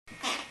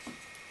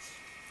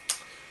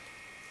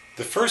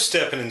The first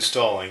step in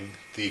installing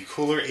the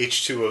Kuhler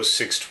H2O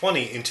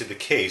 620 into the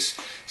case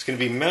is going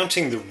to be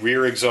mounting the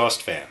rear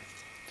exhaust fan.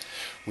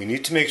 We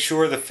need to make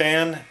sure the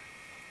fan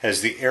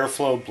has the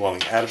airflow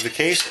blowing out of the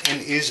case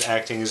and is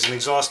acting as an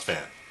exhaust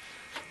fan.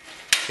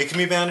 It can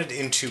be mounted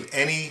into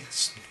any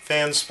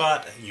fan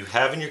spot you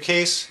have in your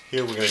case.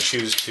 Here we're going to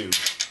choose to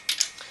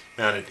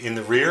mount it in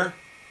the rear.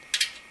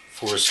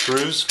 4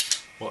 screws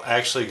will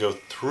actually go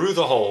through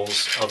the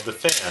holes of the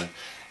fan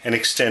and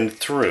extend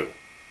through.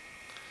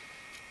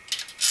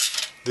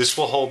 This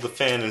will hold the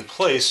fan in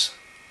place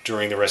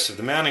during the rest of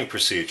the mounting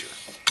procedure.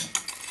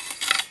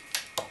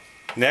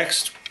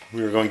 Next,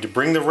 we are going to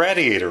bring the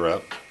radiator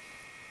up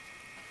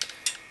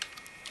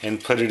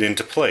and put it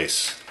into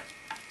place.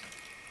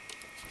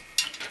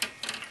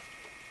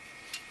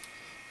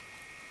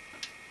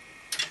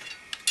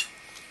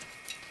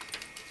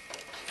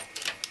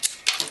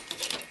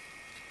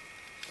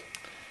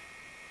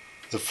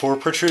 The 4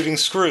 protruding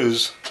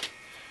screws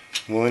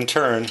will in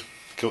turn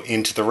go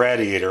into the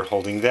radiator,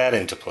 holding that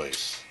into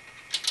place.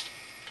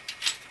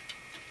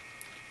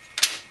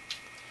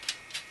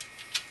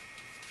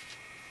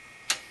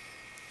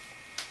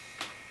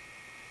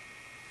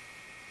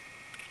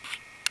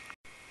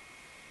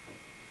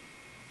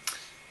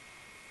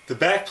 The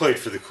backplate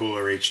for the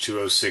Kuhler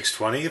H2O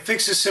 620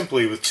 affixes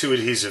simply with 2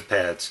 adhesive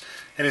pads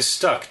and is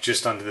stuck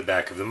just onto the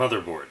back of the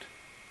motherboard.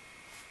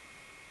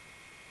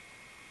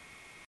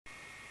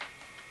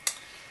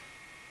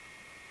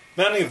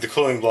 Mounting of the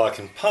cooling block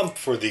and pump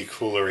for the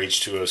Kuhler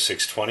H2O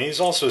 620 is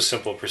also a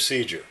simple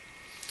procedure.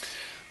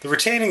 The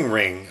retaining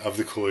ring of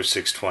the Kuhler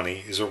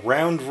 620 is a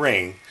round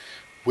ring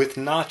with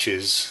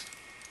notches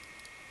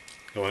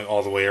going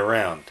all the way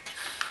around.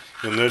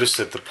 You'll notice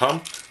that the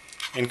pump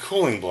and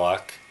cooling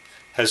block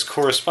has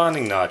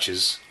corresponding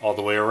notches all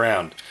the way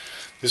around.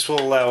 This will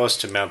allow us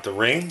to mount the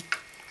ring,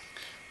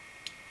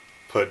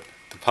 put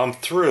the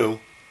pump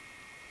through,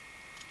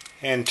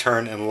 and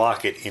turn and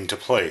lock it into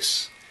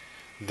place,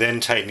 then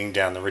tightening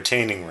down the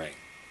retaining ring.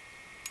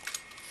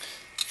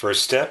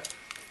 First step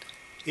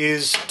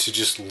is to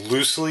just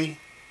loosely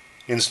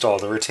install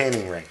the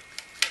retaining ring.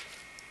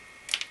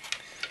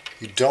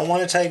 You don't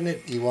want to tighten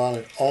it, you want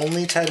it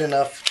only tight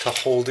enough to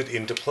hold it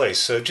into place.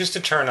 So just a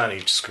turn on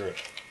each screw.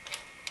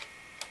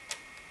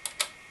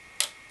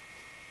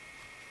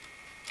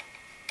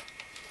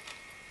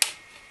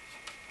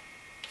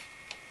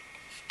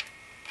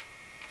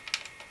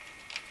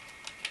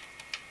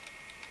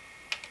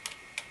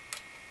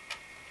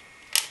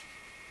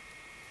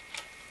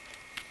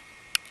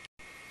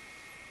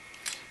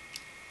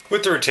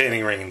 With the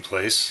retaining ring in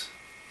place,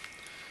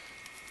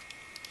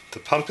 the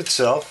pump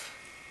itself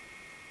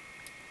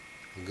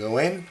will go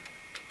in,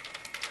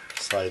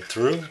 slide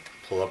through,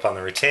 pull up on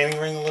the retaining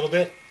ring a little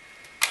bit,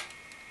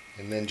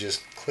 and then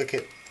just click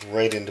it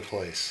right into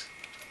place.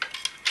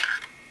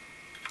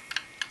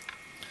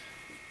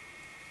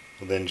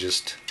 We'll then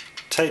just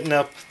tighten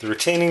up the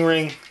retaining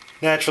ring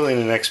naturally in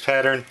the next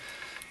pattern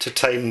to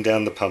tighten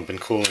down the pump and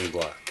cooling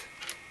block.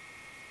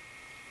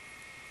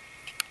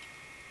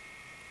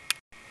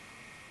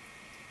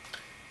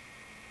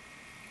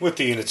 With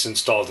the units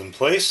installed in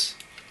place,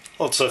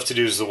 all that's left to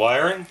do is the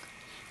wiring.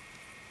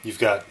 You've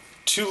got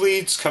 2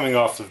 leads coming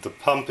off of the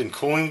pump and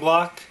cooling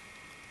block.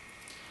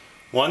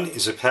 One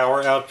is a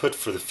power output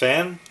for the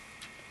fan.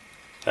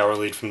 Power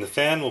lead from the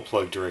fan will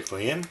plug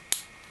directly in.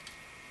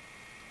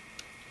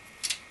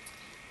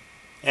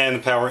 And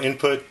the power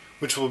input,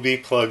 which will be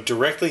plugged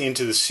directly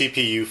into the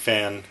CPU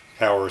fan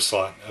power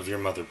slot of your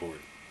motherboard.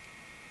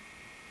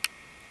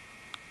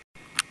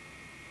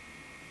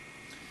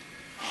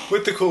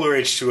 With the Kuhler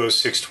H2O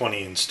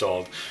 620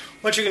 installed,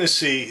 what you're going to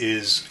see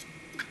is,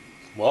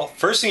 well,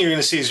 first thing you're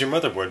going to see is your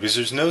motherboard, because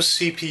there's no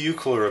CPU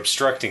cooler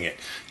obstructing it.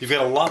 You've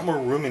got a lot more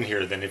room in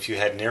here than if you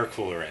had an air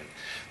cooler in.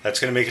 That's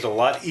going to make it a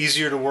lot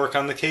easier to work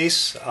on the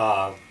case,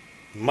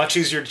 much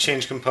easier to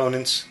change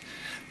components.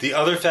 The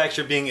other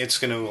factor being it's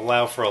going to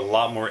allow for a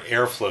lot more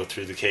airflow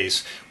through the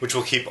case, which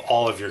will keep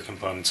all of your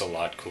components a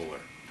lot cooler.